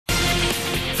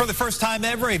For the first time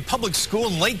ever, a public school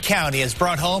in Lake County has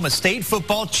brought home a state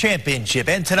football championship.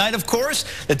 And tonight, of course,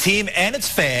 the team and its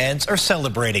fans are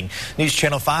celebrating. News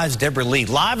Channel 5's Deb Lee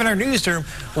live in our newsroom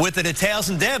with the details.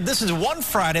 And Deb, this is one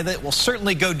Friday that will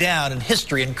certainly go down in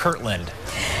history in Kirtland.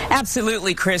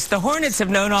 Absolutely, Chris. The Hornets have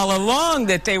known all along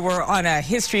that they were on a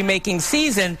history-making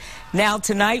season. Now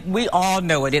tonight, we all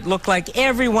know it. It looked like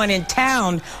everyone in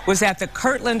town was at the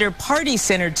Kirtlander Party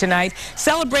Center tonight,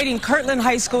 celebrating Kirtland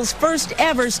High School's first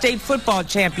ever state football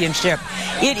championship.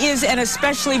 It is an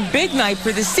especially big night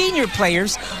for the senior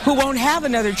players who won't have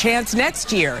another chance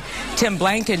next year. Tim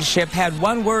Blankenship had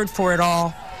one word for it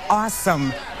all: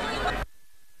 awesome.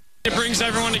 It brings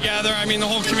everyone together. I mean, the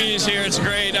whole community's here. It's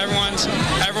great.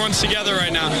 Everyone's together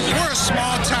right now. We're a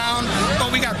small town,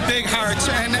 but we got big hearts,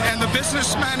 and the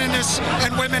businessmen in this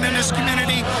and women in this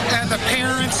community and the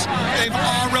parents, they've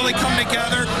all really come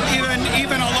together.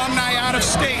 Even alumni out of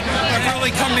state have really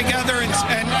come together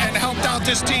and helped out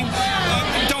this team,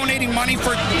 donating money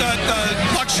for the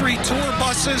luxury tour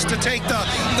buses to take the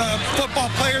football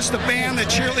players, the band, the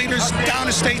cheerleaders down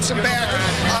to states and back.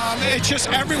 It's just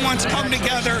everyone's come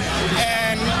together,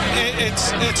 and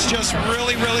it's just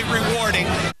really, really rewarding.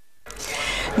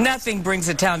 Nothing brings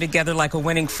a town together like a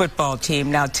winning football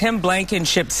team. Now, Tim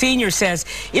Blankenship Sr. says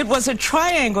it was a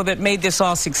triangle that made this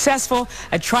all successful,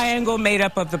 a triangle made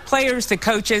up of the players, the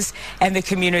coaches, and the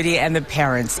community and the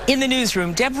parents. In the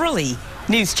newsroom, Deb Lee,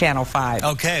 News Channel 5.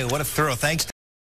 Okay, what a thrill. Thanks.